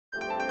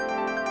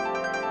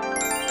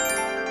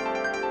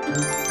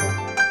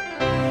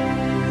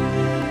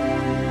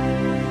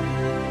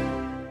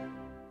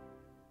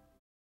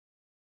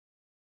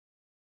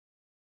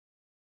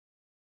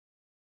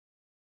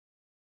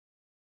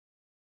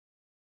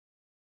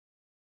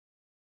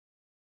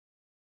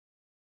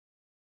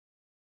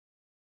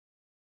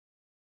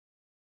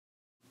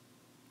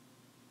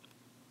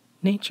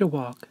Nature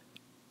walk.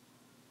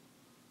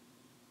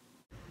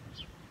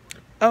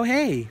 Oh,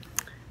 hey!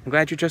 I'm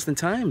glad you're just in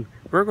time.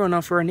 We're going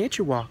off for a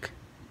nature walk.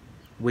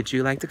 Would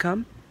you like to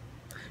come?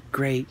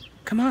 Great.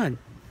 Come on.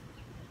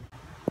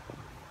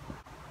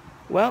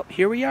 Well,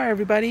 here we are,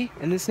 everybody,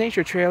 in this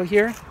nature trail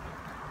here.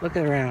 Look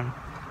around.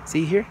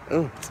 See here?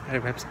 Oh,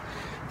 spider webs.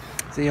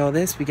 See all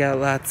this? We got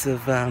lots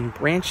of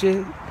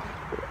branches.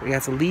 We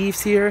got some leaves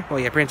here. Oh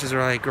yeah, branches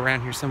are like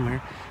around here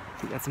somewhere.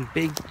 We got some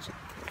big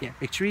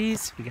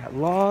trees. We got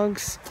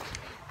logs.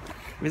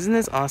 Isn't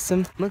this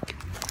awesome? Look,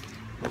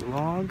 the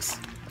logs.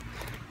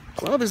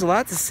 Well, there's a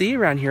lot to see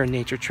around here in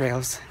nature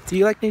trails. Do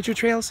you like nature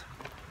trails?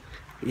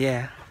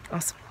 Yeah,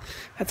 awesome.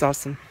 That's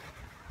awesome.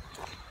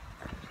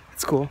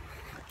 That's cool.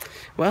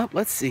 Well,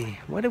 let's see.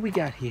 What do we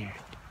got here?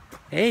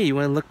 Hey, you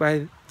want to look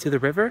to the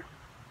river?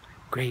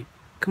 Great.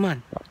 Come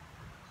on.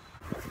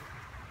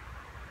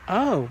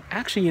 Oh,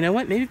 actually, you know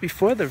what? Maybe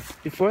before the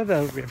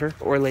river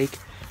or lake.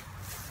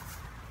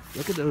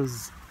 Look at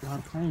those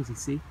wild plants you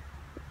see.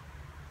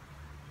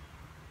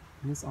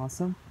 Isn't this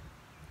awesome?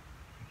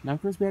 Now,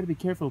 of course, we have to be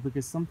careful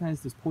because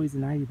sometimes there's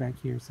poison ivy back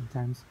here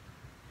sometimes.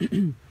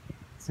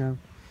 So,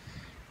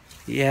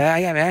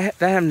 yeah, that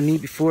happened to me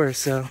before,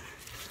 so.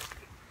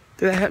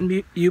 Did that happen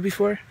to you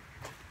before?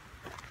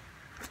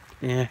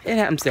 Yeah, it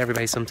happens to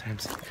everybody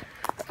sometimes.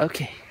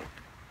 Okay.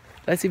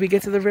 Let's see if we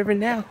get to the river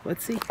now.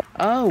 Let's see.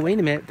 Oh, wait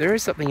a minute. There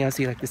is something else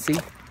you'd like to see.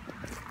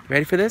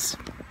 Ready for this?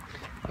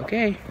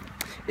 Okay.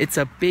 It's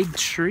a big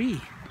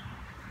tree.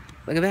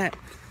 Look at that.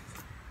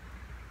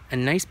 A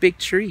nice big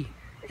tree.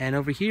 And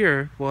over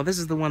here, well, this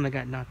is the one that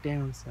got knocked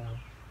down, so.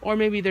 Or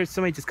maybe there's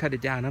somebody just cut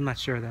it down. I'm not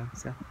sure, though,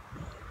 so.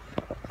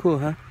 Cool,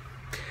 huh?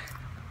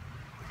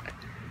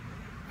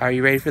 Are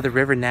you ready for the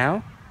river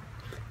now?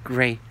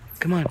 Great.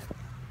 Come on.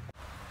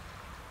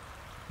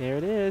 There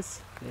it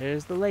is.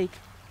 There's the lake.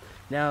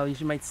 Now,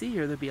 as you might see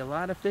here, there'll be a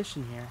lot of fish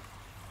in here.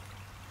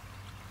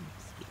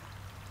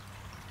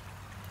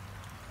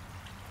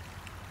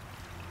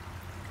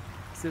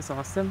 Is this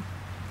awesome?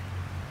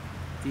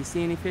 Do you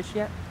see any fish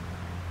yet?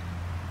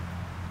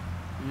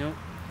 Nope.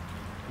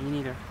 Me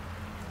neither.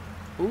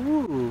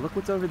 Ooh, look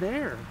what's over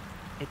there.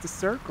 It's a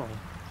circle.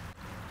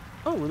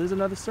 Oh, well, there's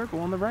another circle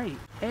on the right.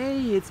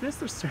 Hey, it's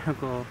Mr.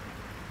 Circle.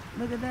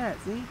 Look at that,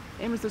 see?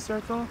 Hey, Mr.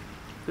 Circle.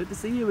 Good to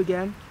see you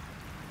again.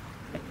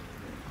 Hey.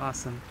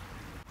 Awesome.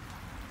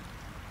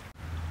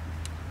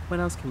 What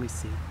else can we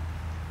see?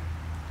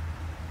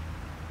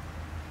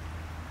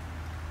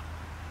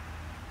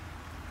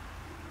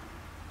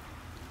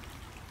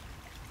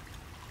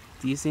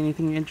 Do you see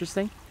anything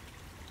interesting?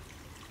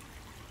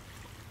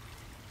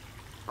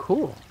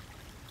 Cool.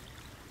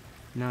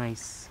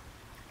 Nice.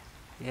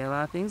 Yeah, a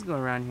lot of things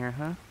going around here,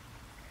 huh?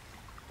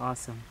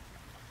 Awesome.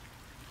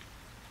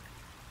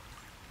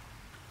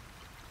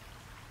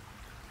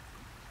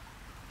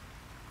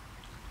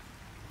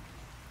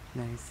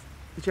 Nice.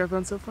 Did you have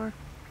fun so far?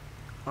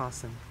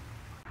 Awesome.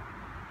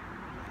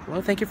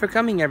 Well, thank you for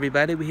coming,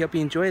 everybody. We hope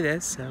you enjoy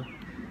this. So,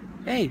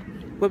 hey,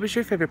 what was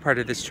your favorite part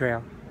of this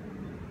trail?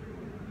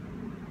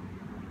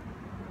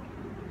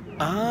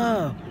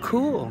 Oh,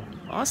 cool.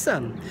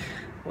 Awesome.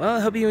 Well, I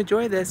hope you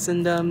enjoy this.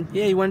 And,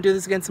 yeah, you want to do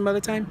this again some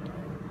other time?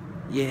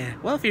 Yeah.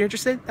 Well, if you're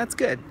interested, that's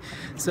good.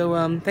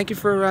 So, thank you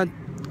for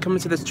coming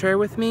to this trail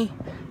with me.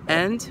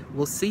 And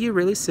we'll see you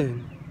really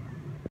soon.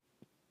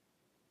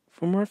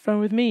 For more fun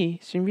with me,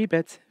 Sheen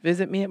Rebitz,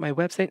 visit me at my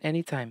website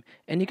anytime,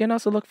 and you can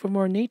also look for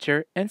more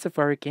nature and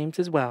safari games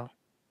as well.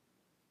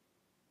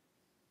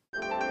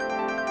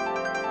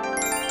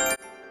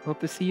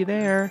 Hope to see you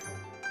there.